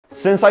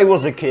Since I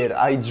was a kid,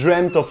 I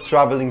dreamt of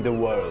traveling the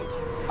world.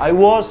 I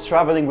was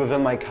traveling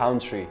within my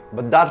country,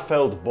 but that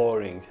felt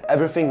boring.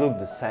 Everything looked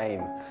the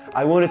same.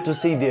 I wanted to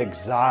see the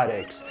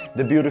exotics,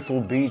 the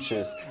beautiful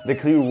beaches, the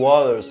clear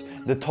waters,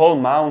 the tall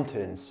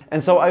mountains.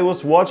 And so I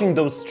was watching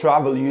those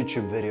travel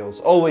YouTube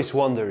videos, always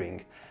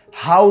wondering,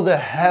 how the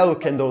hell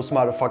can those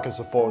motherfuckers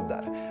afford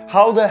that?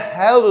 How the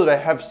hell do they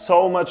have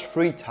so much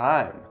free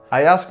time?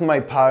 I asked my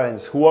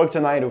parents, who worked a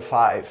 9 to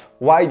 5,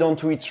 why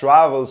don't we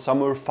travel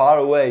somewhere far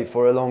away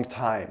for a long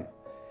time?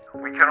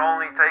 We can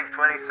only take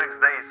 26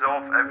 days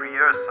off every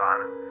year,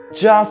 son.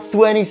 Just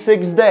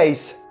 26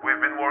 days? We've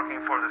been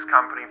working for this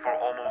company for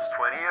almost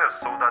 20 years,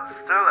 so that's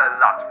still a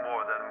lot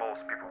more than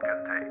most people can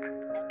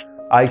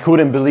take. I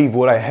couldn't believe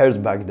what I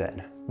heard back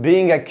then.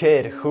 Being a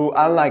kid who,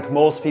 unlike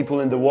most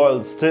people in the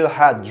world, still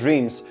had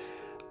dreams,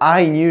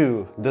 I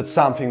knew that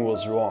something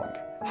was wrong.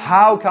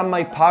 How can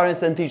my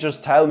parents and teachers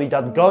tell me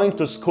that going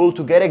to school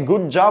to get a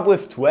good job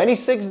with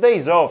 26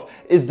 days off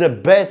is the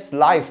best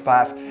life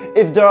path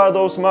if there are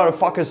those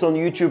motherfuckers on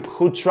YouTube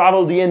who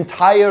travel the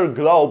entire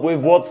globe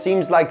with what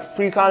seems like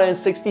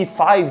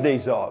 365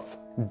 days off?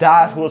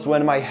 That was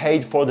when my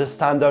hate for the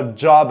standard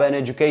job and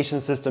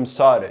education system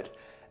started,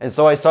 and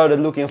so I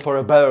started looking for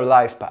a better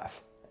life path.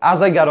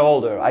 As I got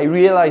older, I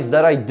realized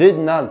that I did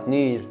not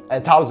need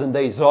 1,000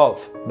 days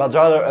off, but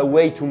rather a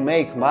way to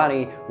make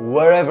money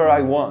wherever I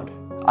want.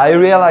 I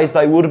realized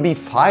I would be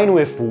fine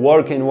with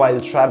working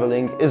while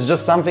traveling. It's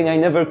just something I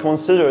never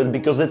considered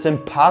because it's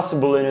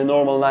impossible in a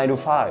normal 9 to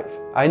 5.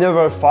 I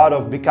never thought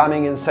of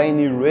becoming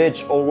insanely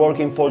rich or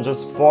working for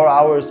just 4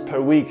 hours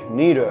per week,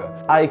 neither.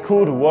 I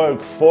could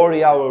work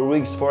 40-hour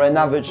weeks for an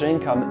average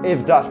income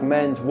if that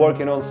meant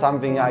working on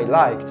something I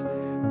liked.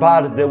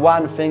 But the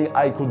one thing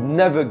I could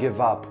never give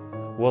up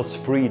was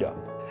freedom.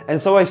 And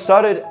so I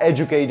started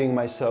educating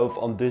myself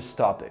on this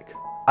topic.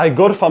 I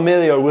got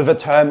familiar with the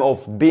term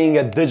of being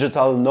a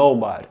digital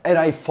nomad, and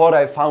I thought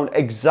I found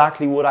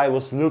exactly what I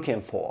was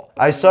looking for.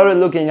 I started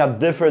looking at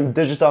different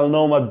digital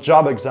nomad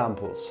job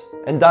examples,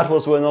 and that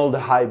was when all the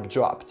hype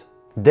dropped.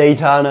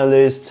 Data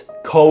analyst,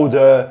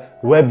 coder,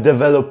 web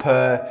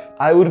developer.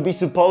 I would be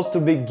supposed to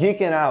be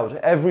geeking out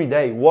every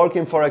day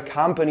working for a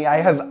company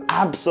I have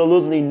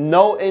absolutely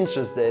no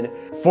interest in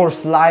for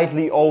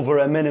slightly over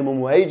a minimum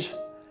wage.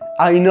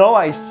 I know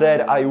I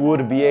said I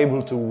would be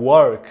able to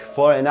work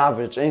for an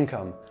average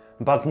income,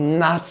 but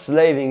not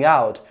slaving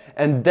out,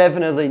 and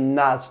definitely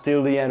not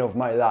till the end of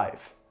my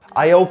life.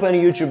 I opened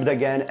YouTube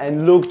again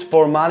and looked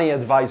for money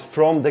advice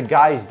from the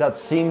guys that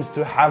seemed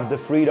to have the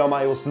freedom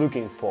I was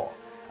looking for.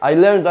 I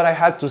learned that I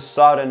had to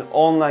start an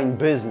online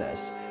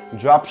business,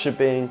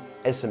 dropshipping,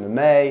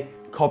 SMMA,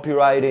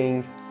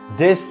 copywriting.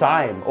 This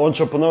time,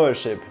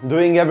 entrepreneurship,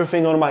 doing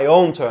everything on my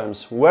own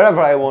terms, wherever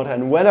I want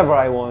and whenever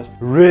I want,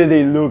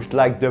 really looked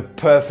like the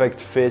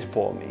perfect fit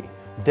for me.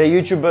 The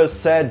YouTubers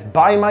said,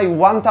 buy my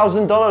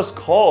 $1,000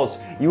 course,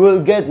 you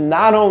will get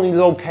not only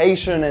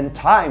location and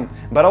time,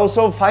 but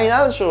also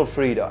financial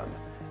freedom.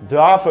 The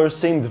offer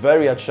seemed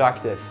very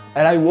attractive,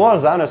 and I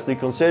was honestly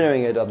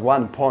considering it at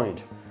one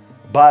point.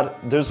 But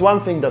there's one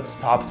thing that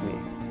stopped me.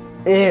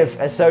 If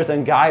a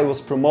certain guy was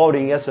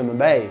promoting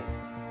SMMA,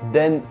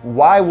 then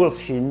why was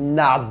he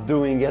not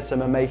doing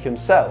SMMA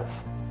himself?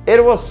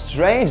 It was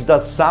strange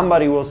that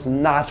somebody was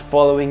not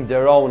following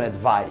their own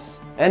advice.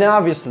 And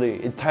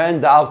obviously, it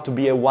turned out to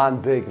be a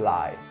one big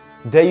lie.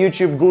 The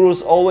YouTube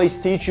gurus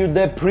always teach you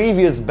the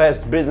previous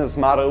best business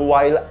model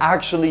while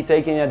actually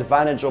taking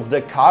advantage of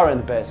the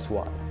current best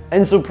one.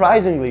 And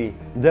surprisingly,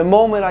 the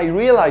moment I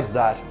realized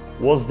that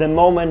was the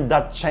moment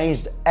that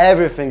changed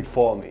everything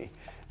for me.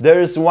 There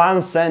is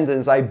one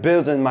sentence I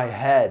built in my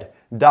head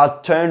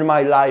that turned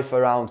my life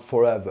around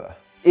forever.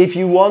 If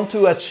you want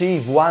to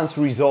achieve one's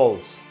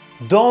results,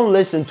 don't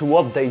listen to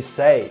what they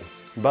say,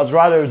 but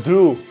rather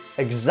do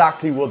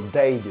exactly what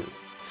they do.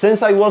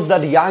 Since I was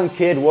that young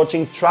kid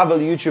watching travel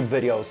YouTube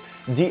videos,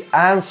 the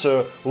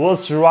answer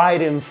was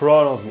right in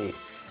front of me.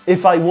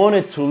 If I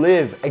wanted to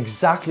live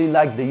exactly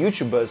like the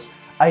YouTubers,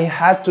 I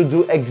had to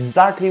do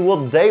exactly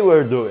what they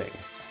were doing.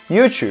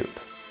 YouTube.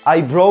 I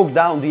broke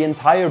down the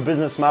entire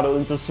business model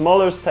into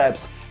smaller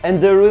steps, and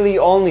there really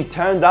only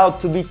turned out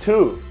to be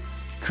two.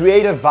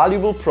 Create a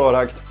valuable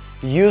product,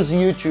 use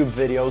YouTube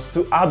videos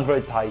to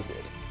advertise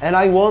it. And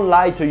I won't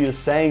lie to you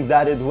saying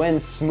that it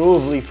went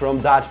smoothly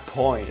from that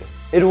point.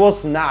 It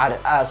was not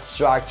as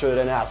structured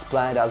and as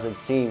planned as it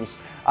seems.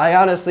 I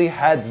honestly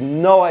had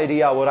no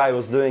idea what I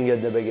was doing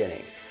at the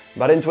beginning.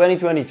 But in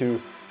 2022,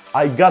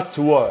 I got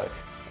to work.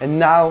 And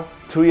now,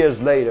 2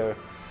 years later,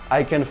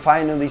 I can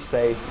finally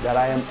say that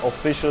I am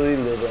officially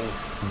living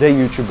the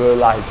YouTuber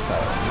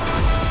lifestyle.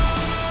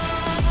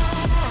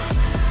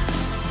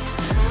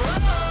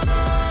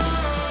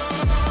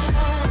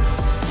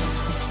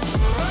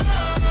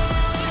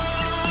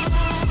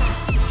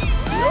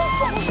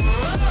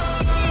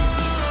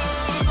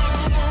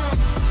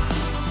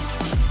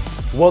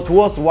 What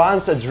was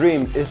once a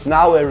dream is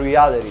now a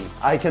reality.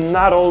 I can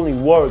not only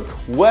work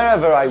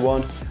wherever I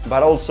want,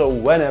 but also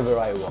whenever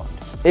I want.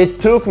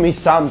 It took me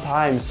some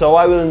time, so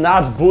I will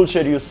not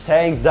bullshit you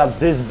saying that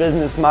this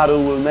business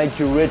model will make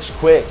you rich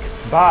quick.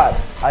 But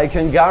I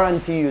can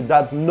guarantee you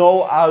that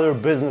no other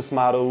business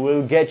model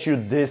will get you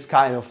this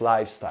kind of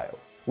lifestyle.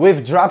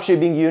 With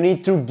dropshipping, you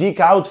need to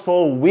geek out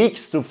for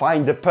weeks to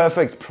find the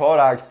perfect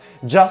product,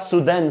 just to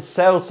then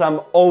sell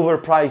some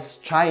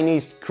overpriced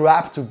Chinese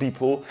crap to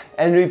people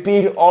and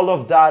repeat all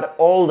of that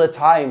all the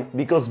time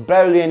because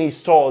barely any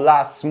store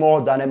lasts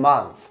more than a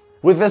month.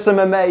 With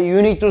SMMA, you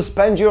need to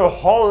spend your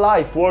whole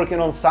life working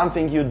on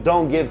something you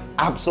don't give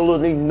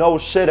absolutely no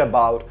shit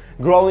about,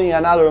 growing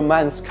another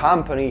man's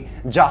company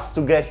just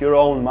to get your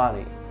own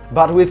money.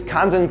 But with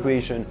content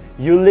creation,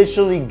 you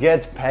literally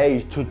get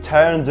paid to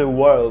turn the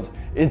world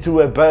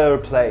into a better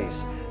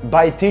place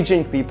by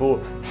teaching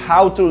people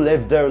how to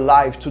live their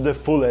life to the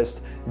fullest,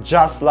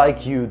 just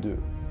like you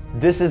do.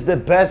 This is the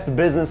best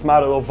business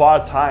model of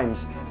our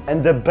times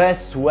and the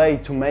best way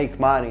to make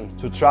money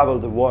to travel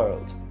the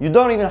world. You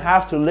don't even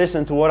have to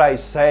listen to what I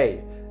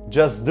say,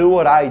 just do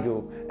what I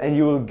do and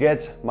you will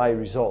get my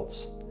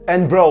results.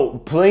 And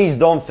bro, please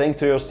don't think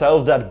to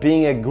yourself that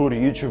being a good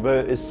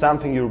YouTuber is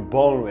something you're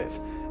born with.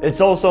 It's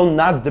also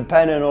not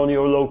dependent on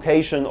your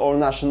location or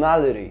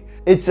nationality.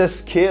 It's a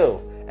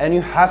skill and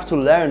you have to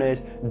learn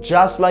it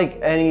just like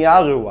any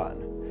other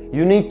one.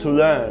 You need to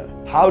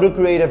learn how to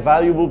create a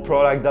valuable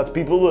product that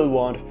people will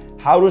want,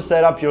 how to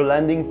set up your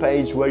landing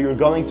page where you're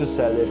going to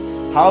sell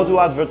it, how to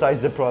advertise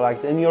the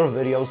product in your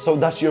videos so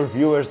that your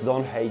viewers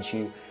don't hate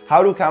you,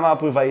 how to come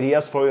up with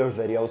ideas for your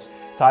videos,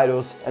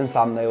 titles and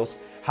thumbnails,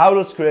 how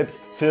to script,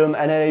 film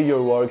and edit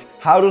your work,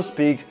 how to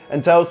speak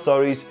and tell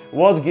stories,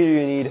 what gear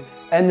you need,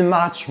 and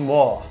much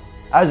more.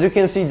 As you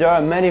can see, there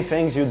are many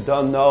things you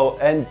don't know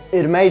and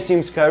it may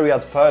seem scary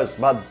at first,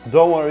 but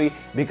don't worry,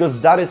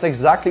 because that is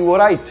exactly what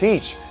I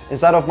teach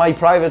inside of my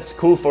private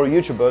school for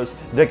YouTubers,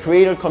 the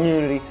creator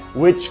community,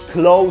 which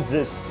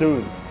closes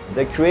soon.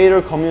 The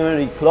creator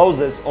community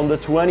closes on the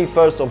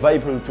 21st of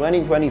April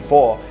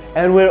 2024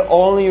 and will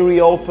only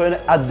reopen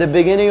at the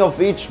beginning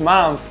of each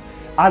month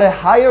at a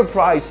higher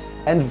price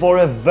and for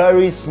a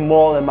very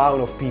small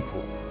amount of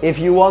people. If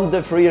you want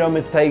the freedom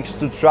it takes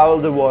to travel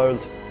the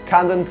world,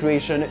 content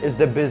creation is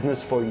the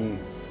business for you.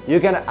 You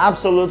can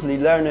absolutely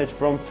learn it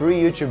from free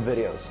YouTube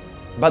videos,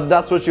 but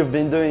that's what you've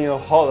been doing your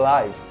whole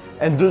life.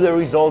 And do the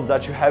results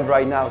that you have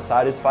right now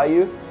satisfy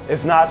you?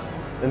 If not,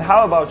 then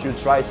how about you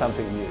try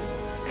something new?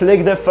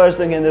 Click the first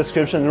link in the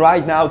description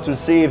right now to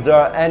see if there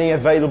are any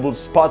available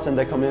spots in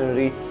the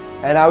community,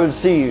 and I will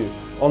see you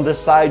on the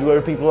side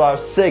where people are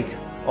sick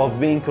of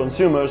being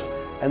consumers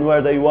and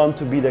where they want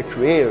to be the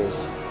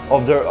creators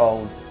of their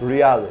own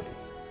reality.